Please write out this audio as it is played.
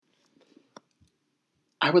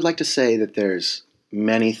I would like to say that there's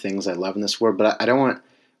many things I love in this world, but I don't want.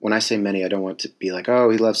 When I say many, I don't want to be like, oh,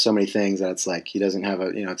 he loves so many things that it's like he doesn't have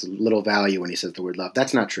it's a little value when he says the word love.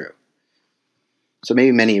 That's not true. So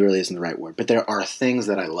maybe many really isn't the right word, but there are things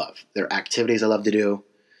that I love. There are activities I love to do,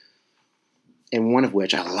 and one of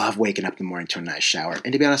which I love waking up in the morning to a nice shower.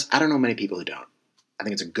 And to be honest, I don't know many people who don't. I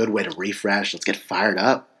think it's a good way to refresh. Let's get fired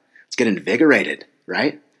up. Let's get invigorated,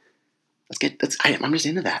 right? I'm just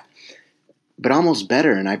into that. But almost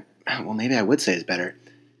better, and maybe I would say it's better,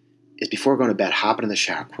 is before going to bed, hopping in the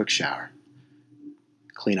shower, quick shower,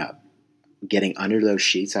 clean up, getting under those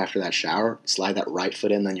sheets after that shower, slide that right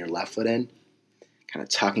foot in, then your left foot in, kind of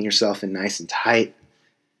tucking yourself in nice and tight.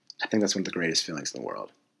 I think that's one of the greatest feelings in the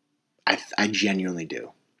world. I genuinely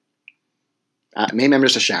do. Maybe I'm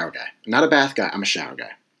just a shower guy. I'm not a bath guy. I'm a shower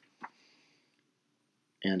guy.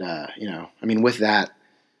 And, with that,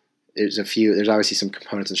 there's obviously some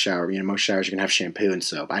components in the shower. Most showers you're going to have shampoo and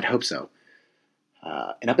soap. I'd hope so.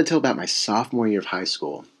 And up until about my sophomore year of high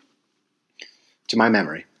school, to my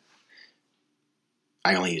memory,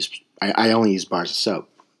 I only used bars of soap.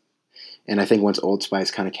 And I think once Old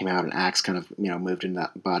Spice kind of came out and Axe kind of, moved into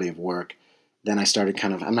that body of work, then I started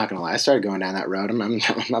I'm not going to lie, I started going down that road.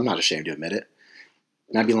 I'm not ashamed to admit it.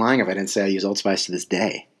 And I'd be lying if I didn't say I use Old Spice to this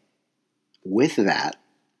day. With that,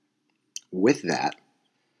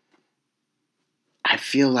 I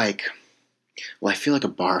feel like a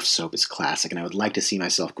bar of soap is classic, and I would like to see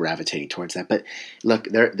myself gravitating towards that. But look,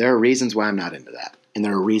 there are reasons why I'm not into that, and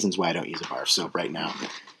there are reasons why I don't use a bar of soap right now.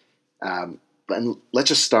 But let's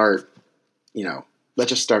just start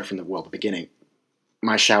from the beginning.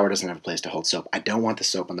 My shower doesn't have a place to hold soap. I don't want the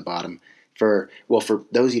soap on the bottom. For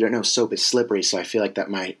those of you who don't know, soap is slippery, so I feel like that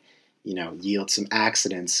might, yield some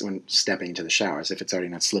accidents when stepping into the showers if it's already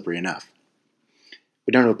not slippery enough.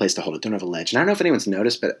 We don't have a place to hold it. Don't have a ledge. And I don't know if anyone's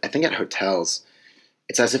noticed, but I think at hotels,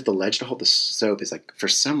 it's as if the ledge to hold the soap is for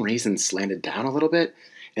some reason slanted down a little bit,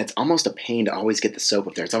 and it's almost a pain to always get the soap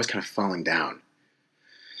up there. It's always kind of falling down.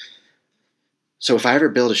 So if I ever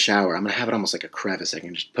build a shower, I'm going to have it almost like a crevice. I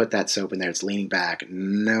can just put that soap in there. It's leaning back,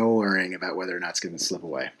 no worrying about whether or not it's going to slip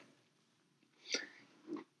away.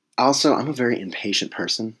 Also, I'm a very impatient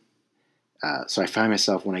person. So I find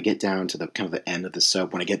myself when I get down to the kind of the end of the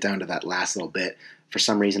soap, when I get down to that last little bit, for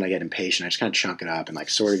some reason I get impatient. I just kind of chunk it up and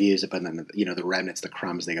sort of use it, but then the remnants, the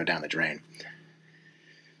crumbs, they go down the drain.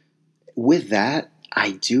 With that,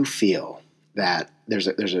 I do feel that there's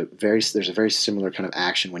a very similar kind of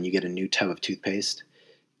action when you get a new tub of toothpaste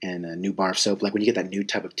and a new bar of soap. Like when you get that new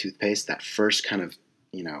tub of toothpaste, that first kind of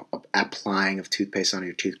applying of toothpaste on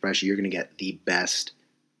your toothbrush, you're going to get the best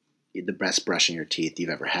brushing your teeth you've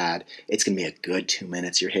ever had. It's going to be a good 2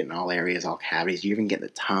 minutes. You're hitting all areas, all cavities. You even get the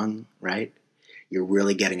tongue, right? You're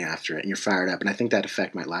really getting after it, and you're fired up. And I think that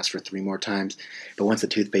effect might last for 3 more times. But once the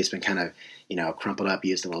toothpaste's been kind of, crumpled up,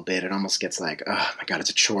 used a little bit, it almost gets like, oh my God, it's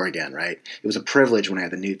a chore again, right? It was a privilege when I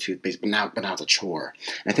had the new toothpaste, but now it's a chore.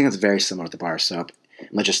 And I think that's very similar to the bar of soap.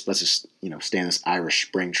 Let's just stay in this Irish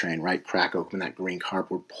Spring train, right? Crack open that green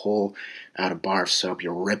cardboard, pull out a bar of soap.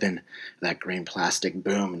 You're ripping that green plastic,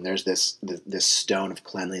 boom, and there's this stone of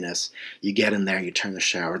cleanliness. You get in there, you turn the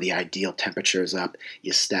shower, the ideal temperature is up.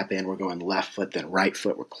 You step in, we're going left foot, then right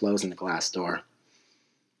foot. We're closing the glass door,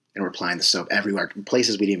 and we're applying the soap everywhere,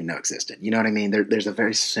 places we didn't even know existed. You know what I mean? There's a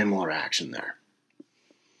very similar action there.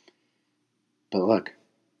 But look,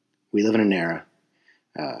 we live in an era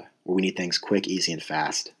where we need things quick, easy, and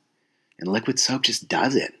fast. And liquid soap just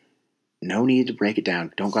does it. No need to break it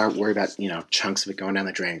down. Don't worry about, chunks of it going down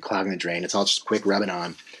the drain, clogging the drain. It's all just quick, rub it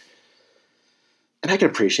on. And I can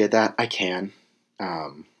appreciate that. I can.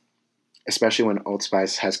 Especially when Old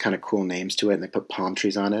Spice has kind of cool names to it and they put palm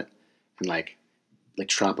trees on it and like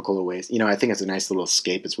tropical oasis. I think it's a nice little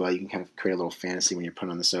escape as well. You can kind of create a little fantasy when you're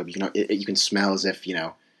putting on the soap. You can smell as if,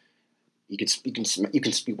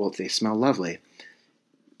 they smell lovely.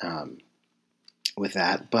 With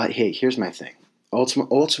that, but hey, here's my thing.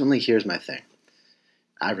 Ultimately, here's my thing.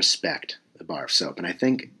 I respect the bar of soap, and I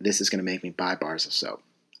think this is going to make me buy bars of soap.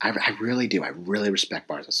 I really do. I really respect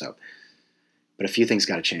bars of soap. But a few things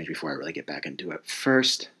got to change before I really get back into it.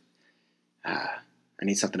 First, I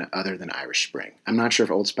need something other than Irish Spring. I'm not sure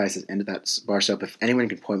if Old Spice is into that bar soap. If anyone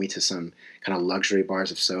can point me to some kind of luxury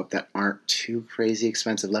bars of soap that aren't too crazy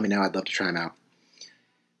expensive, let me know. I'd love to try them out.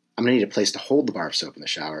 I'm going to need a place to hold the bar of soap in the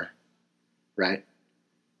shower, right?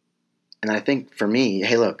 And I think for me,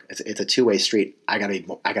 hey, look, it's a two-way street. I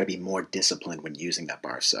gotta be more disciplined when using that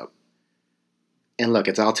bar of soap. And look,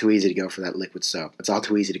 it's all too easy to go for that liquid soap. It's all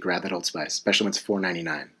too easy to grab that Old Spice, especially when it's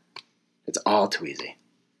 $4.99. It's all too easy.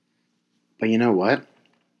 But you know what?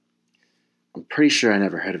 I'm pretty sure I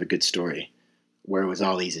never heard of a good story where it was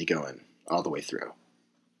all easy going all the way through.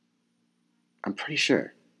 I'm pretty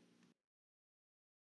sure.